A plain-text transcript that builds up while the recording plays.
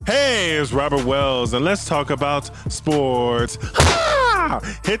It's Robert Wells, and let's talk about sports.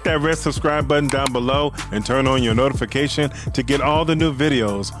 Hit that red subscribe button down below and turn on your notification to get all the new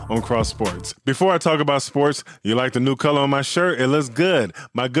videos on Cross Sports. Before I talk about sports, you like the new color on my shirt? It looks good.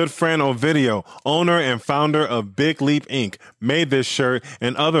 My good friend on video, owner and founder of Big Leap Inc., made this shirt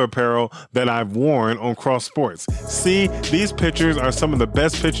and other apparel that I've worn on Cross Sports. See, these pictures are some of the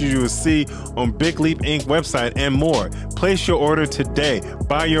best pictures you will see on Big Leap Inc. website and more. Place your order today.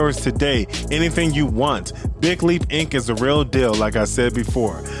 Buy yours today. Anything you want. Big Leap Inc. is the real deal, like I said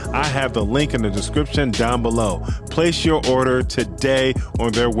before. I have the link in the description down below. Place your order today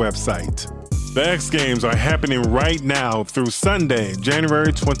on their website. The X Games are happening right now through Sunday,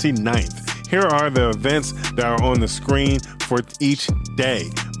 January 29th. Here are the events that are on the screen for each day.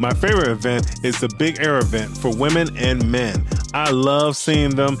 My favorite event is the Big Air event for women and men. I love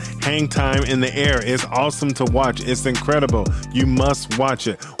seeing them hang time in the air. It's awesome to watch. It's incredible. You must watch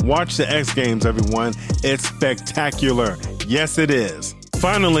it. Watch the X Games, everyone. It's spectacular. Yes, it is.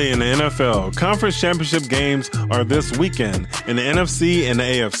 Finally, in the NFL, conference championship games are this weekend in the NFC and the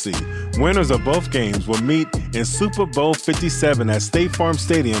AFC. Winners of both games will meet in Super Bowl 57 at State Farm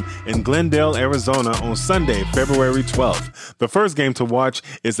Stadium in Glendale, Arizona on Sunday, February 12th. The first game to watch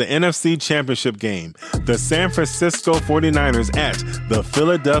is the NFC Championship game, the San Francisco 49ers at the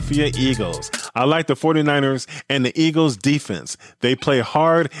Philadelphia Eagles. I like the 49ers and the Eagles defense. They play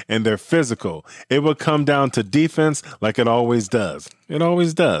hard and they're physical. It will come down to defense like it always does. It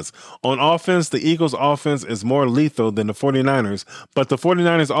always does. On offense, the Eagles' offense is more lethal than the 49ers, but the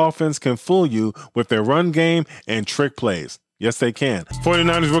 49ers' offense can fool you with their run game and trick plays. Yes, they can.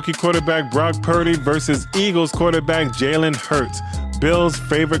 49ers rookie quarterback Brock Purdy versus Eagles quarterback Jalen Hurts, Bill's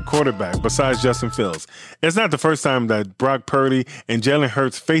favorite quarterback besides Justin Fields. It's not the first time that Brock Purdy and Jalen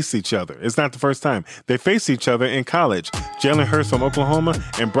Hurts face each other. It's not the first time. They faced each other in college. Jalen Hurts from Oklahoma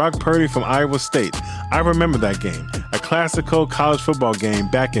and Brock Purdy from Iowa State. I remember that game, a classical college football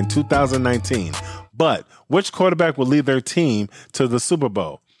game back in 2019. But which quarterback will lead their team to the Super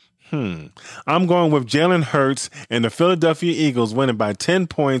Bowl? I'm going with Jalen Hurts and the Philadelphia Eagles winning by 10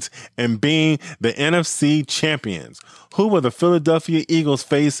 points and being the NFC champions. Who will the Philadelphia Eagles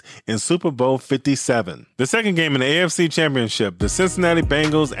face in Super Bowl 57? The second game in the AFC Championship, the Cincinnati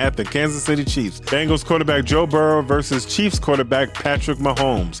Bengals at the Kansas City Chiefs. Bengals quarterback Joe Burrow versus Chiefs quarterback Patrick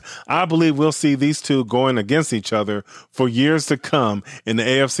Mahomes. I believe we'll see these two going against each other for years to come in the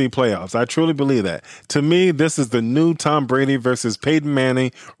AFC playoffs. I truly believe that. To me, this is the new Tom Brady versus Peyton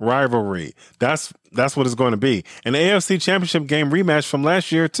Manning rivalry. That's what it's going to be. An AFC Championship game rematch from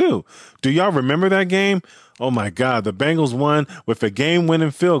last year, too. Do y'all remember that game? Oh my God, the Bengals won with a game-winning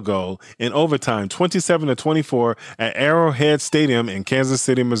field goal in overtime, 27-24 at Arrowhead Stadium in Kansas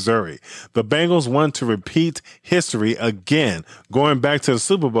City, Missouri. The Bengals won to repeat history again, going back to the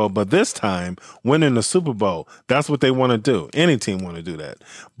Super Bowl, but this time winning the Super Bowl. That's what they want to do. Any team want to do that.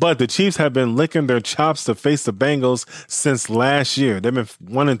 But the Chiefs have been licking their chops to face the Bengals since last year. They've been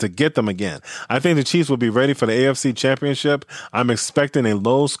wanting to get them again. I think the Chiefs will be ready for the AFC Championship. I'm expecting a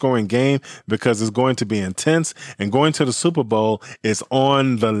low-scoring game because it's going to be intense. And going to the Super Bowl is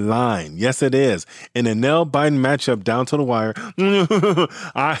on the line. Yes, it is. In a nail-biting matchup down to the wire,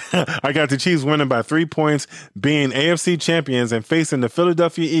 I got the Chiefs winning by 3 points, being AFC champions and facing the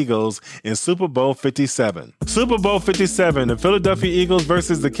Philadelphia Eagles in Super Bowl 57. Super Bowl 57, the Philadelphia Eagles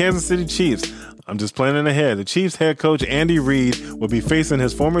versus the Kansas City Chiefs. I'm just planning ahead. The Chiefs head coach Andy Reid will be facing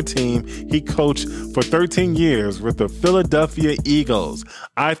his former team he coached for 13 years with the Philadelphia Eagles.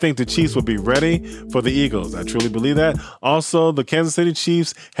 I think the Chiefs will be ready for the Eagles. I truly believe that. Also, the Kansas City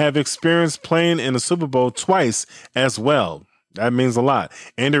Chiefs have experience playing in the Super Bowl twice as well. That means a lot.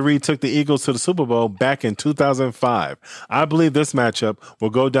 Andy Reid took the Eagles to the Super Bowl back in 2005. I believe this matchup will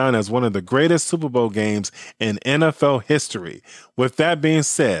go down as one of the greatest Super Bowl games in NFL history. With that being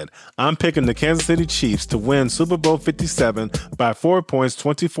said, I'm picking the Kansas City Chiefs to win Super Bowl 57 by 4 points,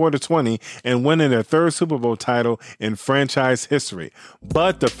 24-20, and winning their third Super Bowl title in franchise history.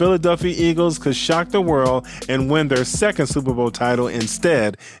 But the Philadelphia Eagles could shock the world and win their second Super Bowl title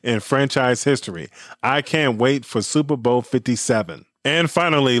instead in franchise history. I can't wait for Super Bowl 57. And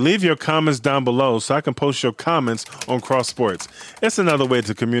finally, leave your comments down below so I can post your comments on Cross Sports. It's another way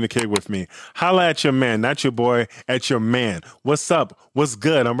to communicate with me. Holla at your man, not your boy, at your man. What's up? What's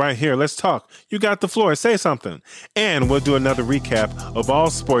good? I'm right here. Let's talk. You got the floor. Say something. And we'll do another recap of all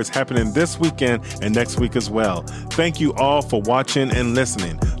sports happening this weekend and next week as well. Thank you all for watching and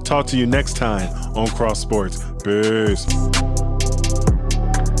listening. Talk to you next time on Cross Sports. Peace.